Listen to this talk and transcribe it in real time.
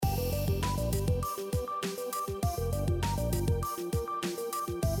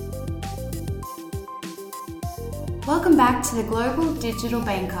Welcome back to the Global Digital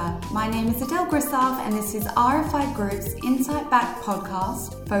Banker. My name is Adele Grisov and this is RFI Group's Insight Back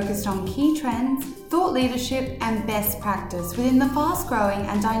podcast focused on key trends, thought leadership and best practice within the fast-growing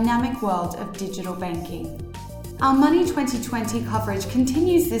and dynamic world of digital banking. Our Money 2020 coverage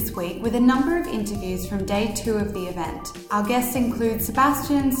continues this week with a number of interviews from day 2 of the event. Our guests include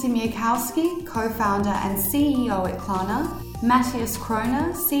Sebastian Siemiakowski, co-founder and CEO at Klarna, Matthias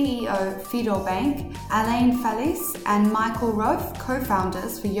Kroner, CEO Fidor Bank, Alain Fallis and Michael Roth,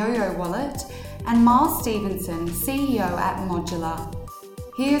 co-founders for YoYo Wallet, and Miles Stevenson, CEO at Modular.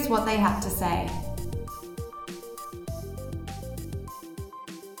 Here's what they had to say.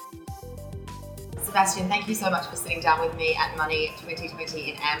 Sebastian, thank you so much for sitting down with me at Money 2020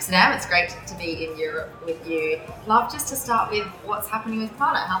 in Amsterdam. It's great to be in Europe with you. Love just to start with what's happening with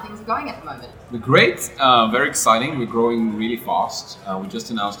Klarna, how things are going at the moment. We're great, very exciting. We're growing really fast. We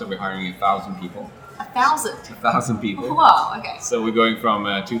just announced that we're hiring 1,000 people. 1,000? 1,000 people. Wow, okay. So we're going from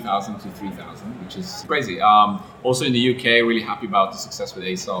 2,000 to 3,000, which is crazy. Also in the UK, really happy about the success with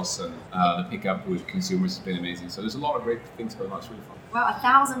ASOS and the pickup with consumers has been amazing. So there's a lot of great things going on. It's really fun. Well,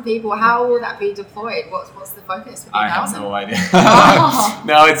 1,000 people, how will that be deployed? What's the focus for the 1,000? I have no idea. Oh.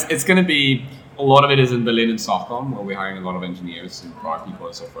 No, it's going to be, a lot of it is in Berlin and Stockholm, where we're hiring a lot of engineers and product people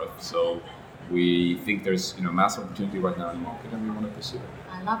and so forth. So we think there's massive opportunity right now in the market and we want to pursue it.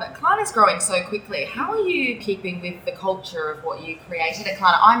 I love it. Klarna's growing so quickly. How are you keeping with the culture of what you created at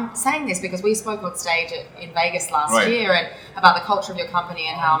Klarna? I'm saying this because we spoke on stage in Vegas last year and about the culture of your company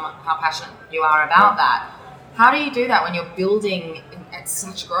and how passionate you are about that. How do you do that when you're building at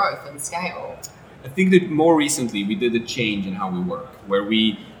such growth and scale? I think that more recently we did a change in how we work, where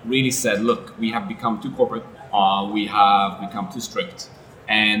we really said, look, we have become too corporate, we have become too strict,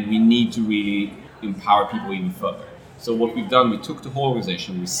 and we need to really empower people even further. So what we've done, we took the whole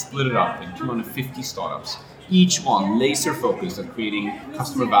organization, we split it up in 250 startups, each one laser focused on creating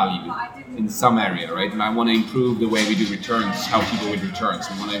customer value in some area, right? And I want to improve the way we do returns, how people with returns.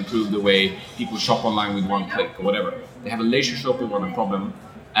 We want to improve the way people shop online with one click or whatever. They have a laser focus on a problem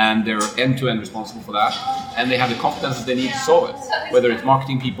and they're end-to-end responsible for that. And they have the competences they need to solve it. Whether it's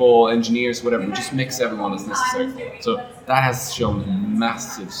marketing people, engineers, whatever, we just mix everyone as necessary for it. So that has shown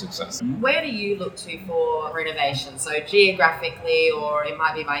massive success. Where do you look to for innovation? So geographically, or it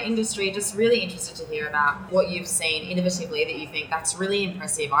might be by industry, just really interested to hear about what you've seen innovatively that you think that's really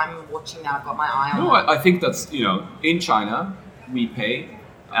impressive. I'm watching that, I've got my eye on that. I think that's, in China, WePay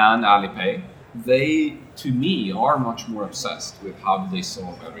and Alipay, they, to me, are much more obsessed with how do they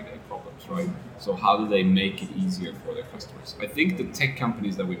solve everyday problems, right? So how do they make it easier for their customers? I think the tech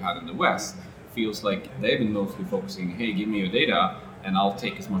companies that we've had in the West feels like they've been mostly focusing, hey, give me your data and I'll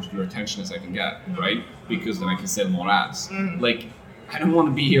take as much of your attention as I can get, right? Because then I can sell more ads. Like, I don't want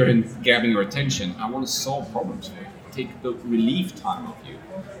to be here and grabbing your attention. I want to solve problems for you. Take the relief time of you.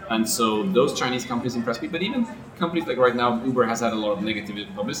 And so those Chinese companies impress me, but even companies like right now, Uber has had a lot of negative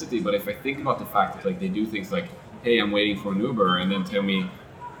publicity, but if I think about the fact that they do things like, hey, I'm waiting for an Uber, and then tell me,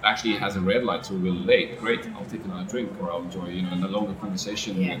 actually it has a red light, so we're late, great, I'll take another drink, or I'll enjoy a longer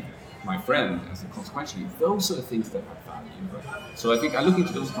conversation with my friend as a consequentially. Those are the things that have value. Right? So I think I look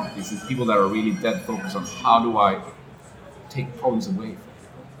into those companies as people that are really dead focused on how do I take problems away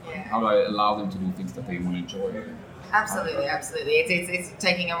from people? How do I allow them to do things that they want to enjoy? Absolutely. It's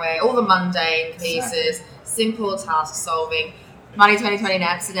taking away all the mundane pieces, exactly. Simple task solving. Money 2020 in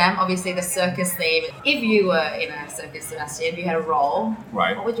Amsterdam, obviously the circus theme. If you were in a circus, Sebastian, if you had a role,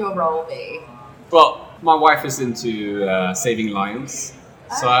 right, what would your role be? Well, my wife is into saving lions.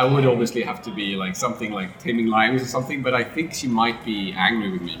 So I would obviously have to be like something like taming lions or something, but I think she might be angry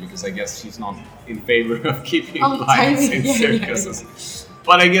with me because I guess she's not in favor of keeping lions in circuses. Yeah.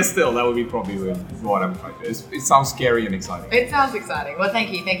 But I guess still, that would be probably what I'm trying to do. It sounds scary and exciting. It sounds exciting. Well,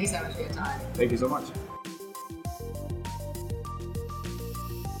 thank you. Thank you so much for your time. Thank you so much.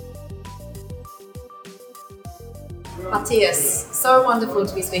 Matthias, so wonderful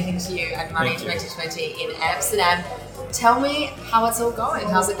to be speaking to you at Money 2020 in Amsterdam. Tell me how it's all going.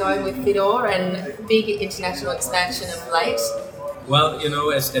 How's it going with Fidor and big international expansion of late? Well,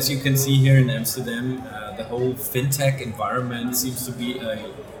 as you can see here in Amsterdam, the whole fintech environment seems to be a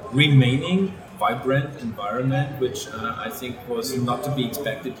remaining vibrant environment, which I think was not to be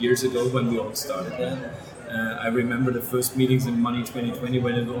expected years ago when we all started that. I remember the first meetings in Money 2020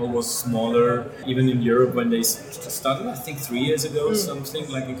 when it all was smaller, even in Europe when they started, I think 3 years ago, something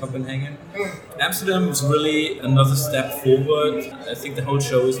like in Copenhagen. Amsterdam is really another step forward. I think the whole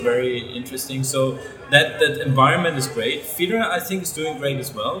show is very interesting. So that environment is great. Fidor, I think, is doing great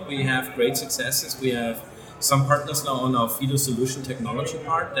as well. We have great successes. We have some partners now on our FIDO solution technology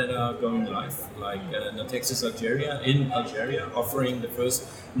part that are going live, like Natixis Algeria, offering the first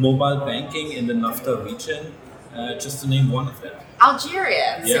mobile banking in the NAFTA region, just to name one of them.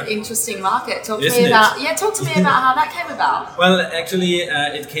 Algeria, it's an interesting market. Talk to me about how that came about. Well, actually,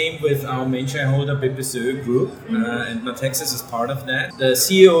 it came with our main shareholder, BPCE Group, and Natixis is part of that. The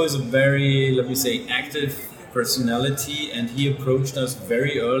CEO is a very, let me say, active personality, and he approached us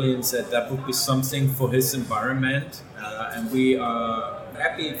very early and said that would be something for his environment, and we are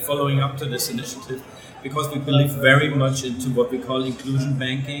happy following up to this initiative because we believe very much into what we call inclusion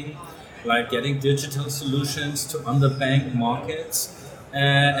banking, like getting digital solutions to underbanked markets.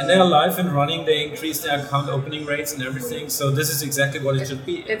 And they are live and running. They increase their account opening rates and everything. So this is exactly what it should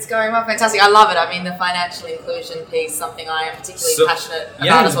be. It's going well, fantastic. I love it. I mean, the financial inclusion piece, something I am particularly passionate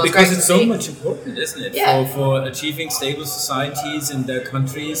about as well. Because it's so much important, isn't it? Yeah. For achieving stable societies in their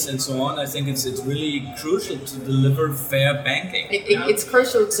countries and so on. I think it's really crucial to deliver fair banking. It's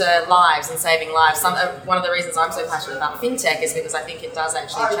crucial to lives and saving lives. One of the reasons I'm so passionate about fintech is because I think it does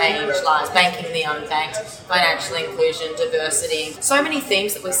actually change lives. Banking the unbanked, financial inclusion, diversity. So many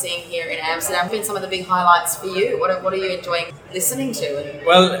themes that we're seeing here in Amsterdam have been some of the big highlights for you. What are you enjoying listening to?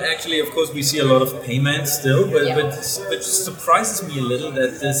 Well, actually, of course, we see a lot of payments still, but it surprises me a little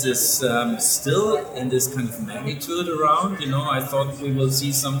that this is still in this kind of magnitude around. I thought we will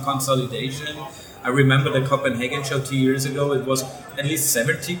see some consolidation. I remember the Copenhagen show 2 years ago. It was at least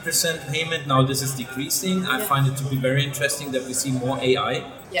 70% payment. Now this is decreasing. I find it to be very interesting that we see more AI,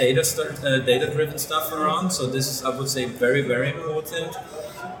 data-driven stuff around. So this is, I would say, very, very important.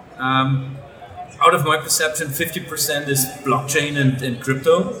 Out of my perception, 50% is blockchain and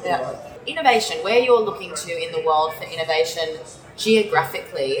crypto. Yeah. Innovation, where you're looking to in the world for innovation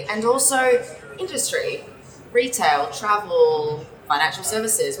geographically, and also industry, retail, travel, financial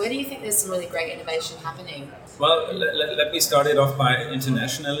services. Where do you think there's some really great innovation happening? Well, let me start it off by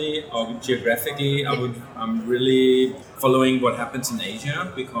internationally or geographically. I'm really following what happens in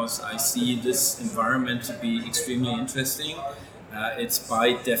Asia because I see this environment to be extremely interesting. It's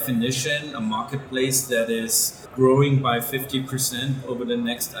by definition a marketplace that is growing by 50% over the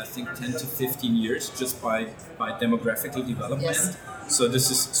next, I think, 10 to 15 years just by demographical development. Yes. So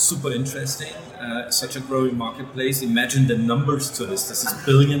this is super interesting. Such a growing marketplace. Imagine the numbers to this. This is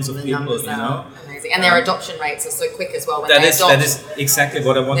billions of people, Amazing. And their adoption rates are so quick as well. That is exactly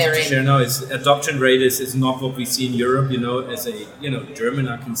what I wanted to share now. Is adoption rate is not what we see in Europe. As a German,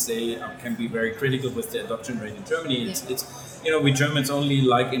 I can say I can be very critical with the adoption rate in Germany. It's we Germans only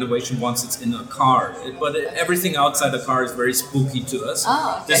like innovation once it's in a car, but everything outside a car is very spooky to us.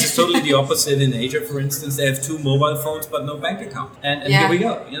 Oh, okay. This is totally the opposite in Asia, for instance. They have 2 mobile phones but no bank account, and here we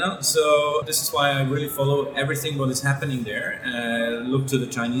go. So this is why I really follow everything what is happening there. Look to the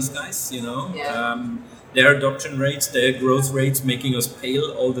Chinese guys, their adoption rates, their growth rates, making us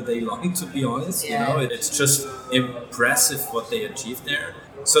pale all the day long. To be honest, it's just impressive what they achieved there.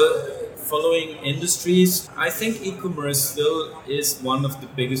 So, following industries, I think e-commerce still is one of the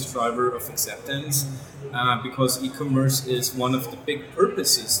biggest driver of acceptance because e-commerce is one of the big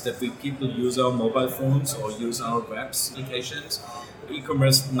purposes that people use our mobile phones or use our web applications.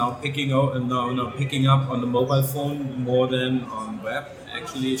 E-commerce now picking up on the mobile phone more than on web,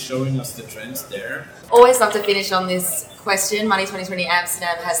 actually showing us the trends there. Always love to finish on this question. Money 2020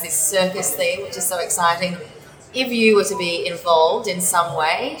 Amsterdam has this circus theme, which is so exciting. If you were to be involved in some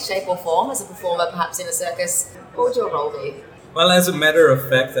way, shape or form, as a performer perhaps in a circus, what would your role be? Well, as a matter of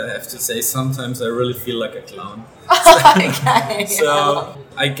fact, I have to say sometimes I really feel like a clown. Okay. So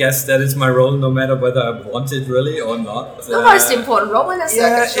I guess that is my role, no matter whether I want it really or not. The most important role in a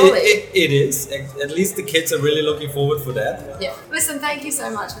circus, surely. It is. At least the kids are really looking forward for that. Yeah. Listen, thank you so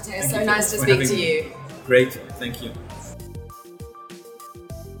much, Matthias. So nice to speak to you. Great. Thank you.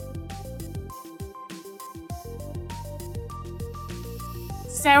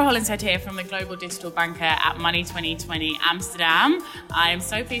 Sarah Hollinshead here from the Global Digital Banker at Money 2020 Amsterdam. I am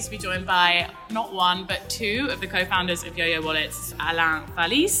so pleased to be joined by not one, but 2 of the co-founders of YoYo Wallets, Alain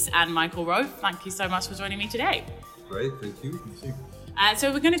Vallis and Michael Rowe. Thank you so much for joining me today. Great, thank you.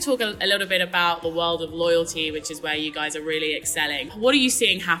 So we're going to talk a little bit about the world of loyalty, which is where you guys are really excelling. What are you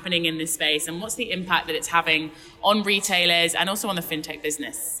seeing happening in this space, and what's the impact that it's having on retailers and also on the fintech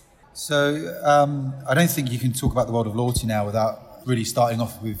business? So I don't think you can talk about the world of loyalty now without really starting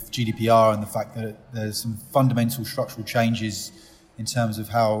off with GDPR and the fact that there's some fundamental structural changes in terms of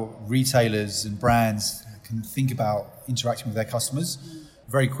how retailers and brands can think about interacting with their customers.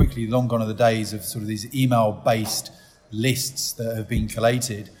 Very quickly, long gone are the days of sort of these email-based lists that have been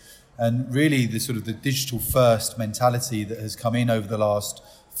collated. And really the sort of the digital first mentality that has come in over the last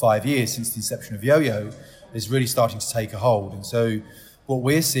 5 years since the inception of YoYo is really starting to take a hold. And so what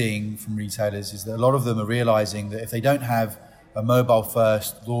we're seeing from retailers is that a lot of them are realizing that if they don't have a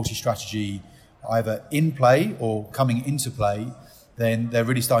mobile-first loyalty strategy either in play or coming into play, then they're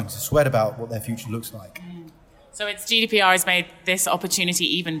really starting to sweat about what their future looks like. So it's GDPR has made this opportunity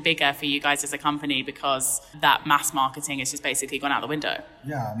even bigger for you guys as a company because that mass marketing has just basically gone out the window.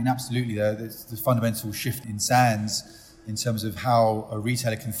 Yeah, I mean, absolutely. There's the fundamental shift in SANS in terms of how a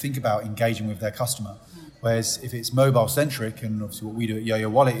retailer can think about engaging with their customer. Whereas if it's mobile-centric, and obviously what we do at Yo-Yo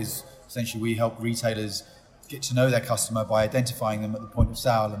Wallet is essentially we help retailers get to know their customer by identifying them at the point of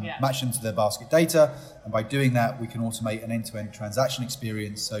sale and match them to their basket data. And by doing that, we can automate an end-to-end transaction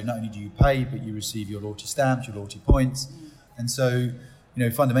experience. So not only do you pay, but you receive your loyalty stamps, your loyalty points. And so,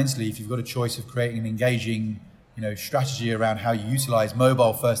 fundamentally, if you've got a choice of creating an engaging, strategy around how you utilize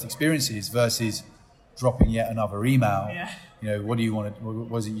mobile-first experiences versus dropping yet another email, what do you want to,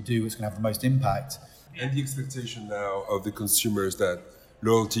 what is it you do that's going to have the most impact? And the expectation now of the consumers that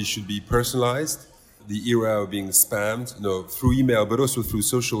loyalty should be personalized. The era of being spammed, through email, but also through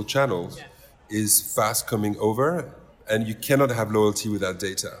social channels, is fast coming over, and you cannot have loyalty without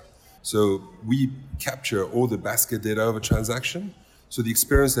data. So we capture all the basket data of a transaction. So the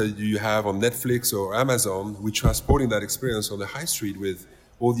experience that you have on Netflix or Amazon, we're transporting that experience on the high street with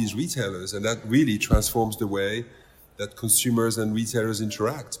all these retailers, and that really transforms the way that consumers and retailers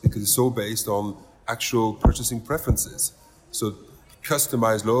interact, because it's all based on actual purchasing preferences. So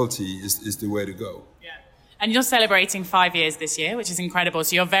customized loyalty is the way to go. And you're celebrating 5 years this year, which is incredible.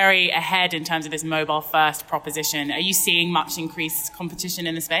 So you're very ahead in terms of this mobile-first proposition. Are you seeing much increased competition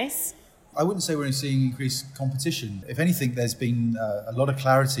in the space? I wouldn't say we're seeing increased competition. If anything, there's been a lot of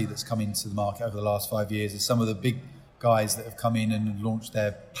clarity that's come into the market over the last 5 years as some of the big guys that have come in and launched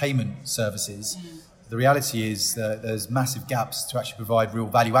their payment services. The reality is that there's massive gaps to actually provide real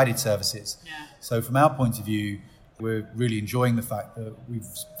value-added services. So from our point of view, we're really enjoying the fact that we've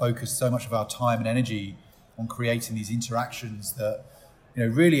focused so much of our time and energy on creating these interactions that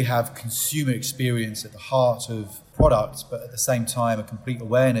really have consumer experience at the heart of products, but at the same time a complete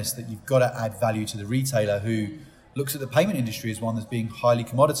awareness that you've got to add value to the retailer who looks at the payment industry as one that's being highly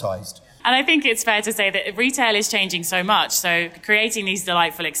commoditized. And I think it's fair to say that retail is changing so much, so creating these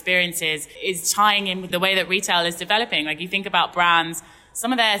delightful experiences is tying in with the way that retail is developing. Like you think about brands,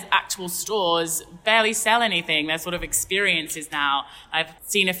 some of their actual stores barely sell anything. They're sort of experiences now. I've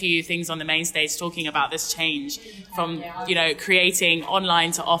seen a few things on the main stage talking about this change from, creating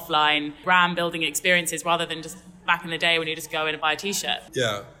online to offline brand building experiences rather than just back in the day when you just go in and buy a t-shirt.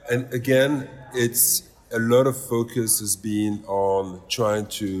 Yeah, and again, it's a lot of focus has been on trying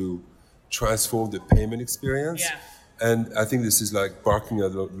to transform the payment experience. And I think this is like barking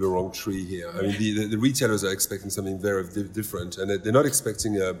at the wrong tree here. I mean, the retailers are expecting something very different, and they're not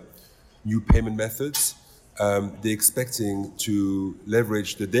expecting new payment methods. They're expecting to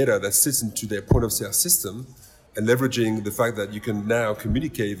leverage the data that sits into their point of sale system, and leveraging the fact that you can now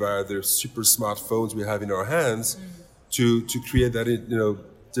communicate via the super smartphones we have in our hands to create that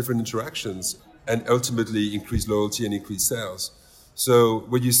different interactions and ultimately increase loyalty and increase sales. So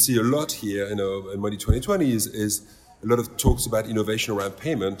what you see a lot here, in Money 2020 is a lot of talks about innovation around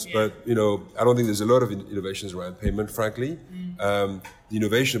payment, but I don't think there's a lot of innovations around payment, frankly. The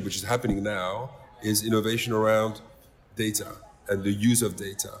innovation which is happening now is innovation around data and the use of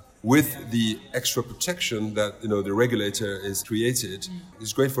data. With the extra protection that the regulator is created,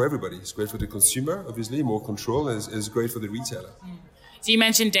 it's great for everybody. It's great for the consumer, obviously, more control, and it's great for the retailer. So you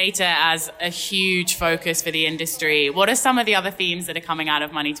mentioned data as a huge focus for the industry. What are some of the other themes that are coming out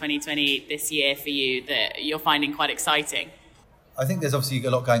of Money 2020 this year for you that you're finding quite exciting? I think there's obviously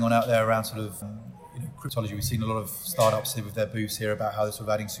a lot going on out there around sort of cryptology. We've seen a lot of startups with their booths here about how they're sort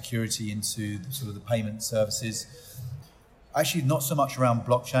of adding security into the payment services. Actually, not so much around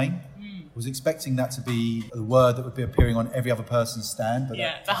blockchain. I was expecting that to be a word that would be appearing on every other person's stand. But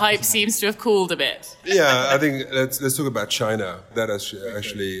the hype seems to have cooled a bit. Yeah, I think let's talk about China. That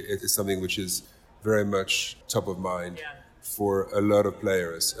actually is something which is very much top of mind for a lot of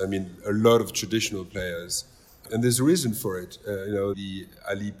players. I mean, a lot of traditional players. And there's a reason for it. The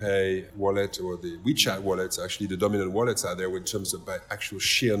Alipay wallet or the WeChat wallets, actually the dominant wallets out there in terms of by actual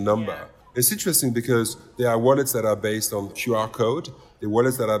sheer number. Yeah. It's interesting because there are wallets that are based on QR code. There are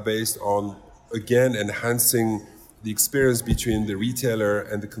wallets that are based on, again, enhancing the experience between the retailer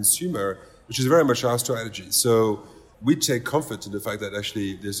and the consumer, which is very much our strategy. So we take comfort in the fact that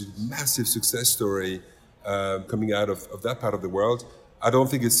actually there's a massive success story coming out of that part of the world. I don't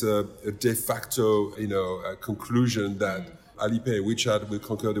think it's a de facto, a conclusion that Alipay, WeChat will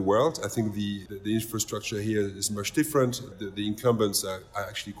conquer the world. I think the infrastructure here is much different. The incumbents are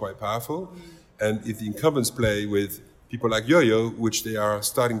actually quite powerful. And if the incumbents play with people like Yo-Yo, which they are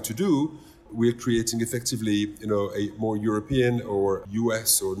starting to do, we're creating effectively, a more European or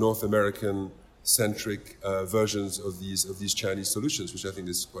US or North American centric versions of these Chinese solutions, which I think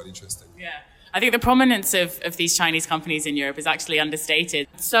is quite interesting. Yeah. I think the prominence of these Chinese companies in Europe is actually understated.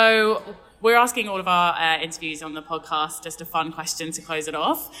 So we're asking all of our interviews on the podcast just a fun question to close it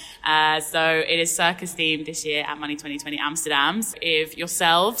off. So it is circus themed this year at Money 2020 Amsterdam. If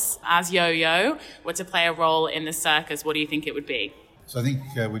yourselves, as Yo-Yo, were to play a role in the circus, what do you think it would be? So I think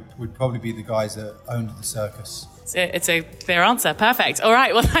we'd probably be the guys that owned the circus. It's a clear answer. Perfect. All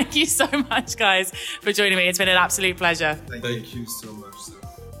right. Well, thank you so much, guys, for joining me. It's been an absolute pleasure. Thank you so much, sir.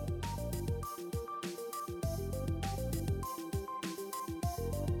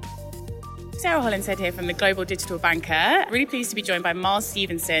 Sarah Hollinshead here from the Global Digital Banker. Really pleased to be joined by Miles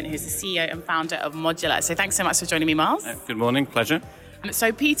Stevenson, who's the CEO and founder of Modular. So thanks so much for joining me, Miles. Good morning, pleasure.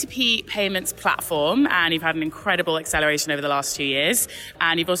 So P2P payments platform, and you've had an incredible acceleration over the last 2 years,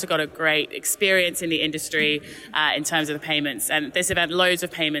 and you've also got a great experience in the industry in terms of the payments, and this event, loads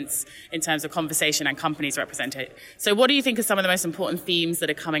of payments in terms of conversation and companies represented. So what do you think are some of the most important themes that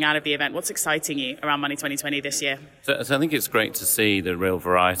are coming out of the event? What's exciting you around Money 2020 this year? So I think it's great to see the real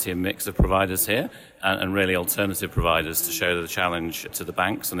variety and mix of providers here, and really alternative providers to show the challenge to the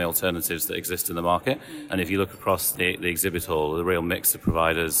banks and the alternatives that exist in the market. And if you look across the exhibit hall, the real mix of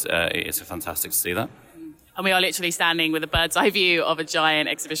providers, it's fantastic to see that. And we are literally standing with a bird's eye view of a giant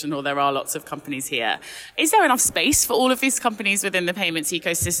exhibition hall. There are lots of companies here. Is there enough space for all of these companies within the payments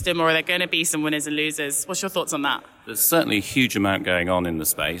ecosystem, or are there going to be some winners and losers? What's your thoughts on that? There's certainly a huge amount going on in the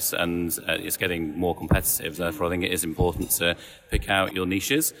space, and it's getting more competitive. Therefore, I think it is important to pick out your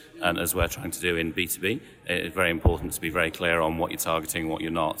niches, and as we're trying to do in B2B, it's very important to be very clear on what you're targeting, what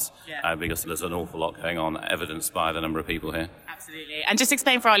you're not, because there's an awful lot going on, evidenced by the number of people here. Absolutely. And just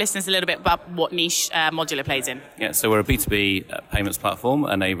explain for our listeners a little bit about what niche Modular plays in. Yeah, so we're a B2B payments platform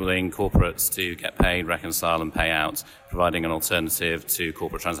enabling corporates to get paid, reconcile and pay out, providing an alternative to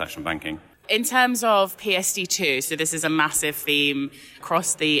corporate transaction banking. In terms of PSD2, so this is a massive theme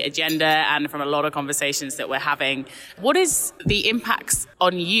across the agenda and from a lot of conversations that we're having. What is the impacts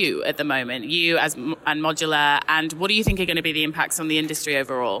on you at the moment, you and Modular, and what do you think are going to be the impacts on the industry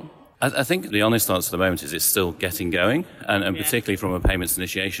overall? I think the honest answer at the moment is it's still getting going, and particularly from a payments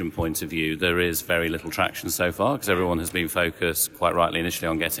initiation point of view, there is very little traction so far because everyone has been focused quite rightly initially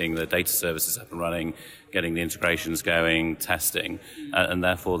on getting the data services up and running, getting the integrations going, testing, and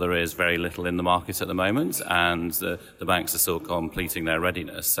therefore there is very little in the market at the moment, and the banks are still completing their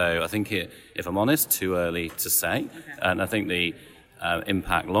readiness. So I think if I'm honest, too early to say, and I think the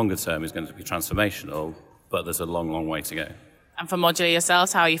impact longer term is going to be transformational, but there's a long, long way to go. And for Modular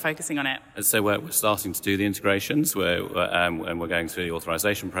yourselves, how are you focusing on it? So we're starting to do the integrations, and we're going through the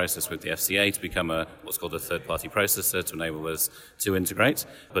authorization process with the FCA to become what's called a third-party processor to enable us to integrate,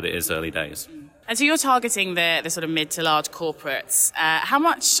 but it is early days. And so you're targeting the sort of mid to large corporates. How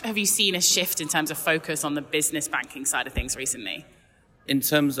much have you seen a shift in terms of focus on the business banking side of things recently? In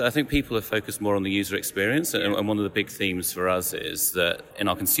terms, I think people are focused more on the user experience, and one of the big themes for us is that in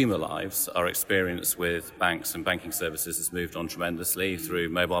our consumer lives, our experience with banks and banking services has moved on tremendously through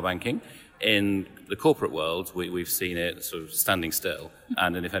mobile banking. In the corporate world, we've seen it sort of standing still,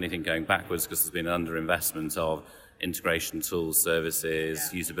 and if anything, going backwards because there's been an underinvestment of integration tools,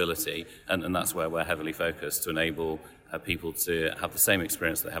 services, usability, and that's where we're heavily focused to enable people to have the same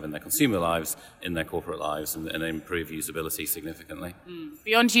experience they have in their consumer lives, in their corporate lives, and improve usability significantly.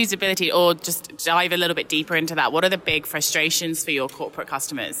 Beyond usability, or just dive a little bit deeper into that, what are the big frustrations for your corporate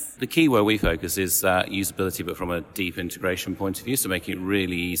customers? The key where we focus is that usability, but from a deep integration point of view, so making it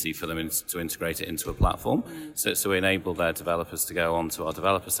really easy for them to integrate it into a platform. So we enable their developers to go onto our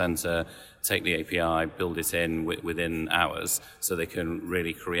developer center, take the API, build it in within hours, so they can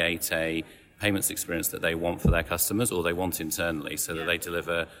really create a payments experience that they want for their customers or they want internally, so that they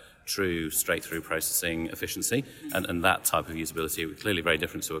deliver true straight-through processing efficiency. And that type of usability is clearly very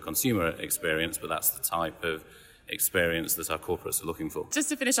different to a consumer experience, but that's the type of experience that our corporates are looking for. Just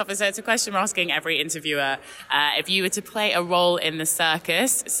to finish off, so it's a question we're asking every interviewer. If you were to play a role in the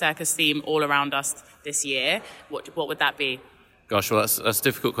circus theme all around us this year, what would that be? Gosh, well, that's a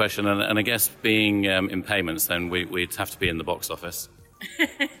difficult question. And I guess being in payments, then we'd have to be in the box office.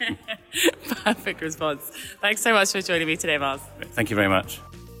 Perfect response. Thanks so much for joining me today, Miles. Thank you very much.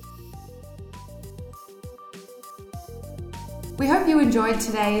 We hope you enjoyed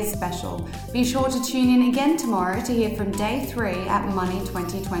today's special. Be sure to tune in again tomorrow to hear from Day 3 at Money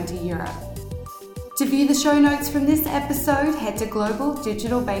 2020 Europe. To view the show notes from this episode, head to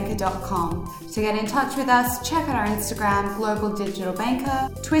globaldigitalbanker.com. To get in touch with us, check out our Instagram, Global Digital Banker,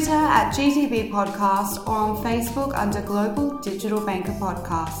 Twitter at GDB Podcast, or on Facebook under Global Digital Banker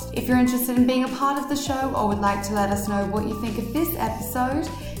Podcast. If you're interested in being a part of the show or would like to let us know what you think of this episode,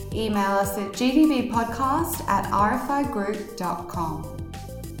 email us at gdbpodcast@rfigroup.com.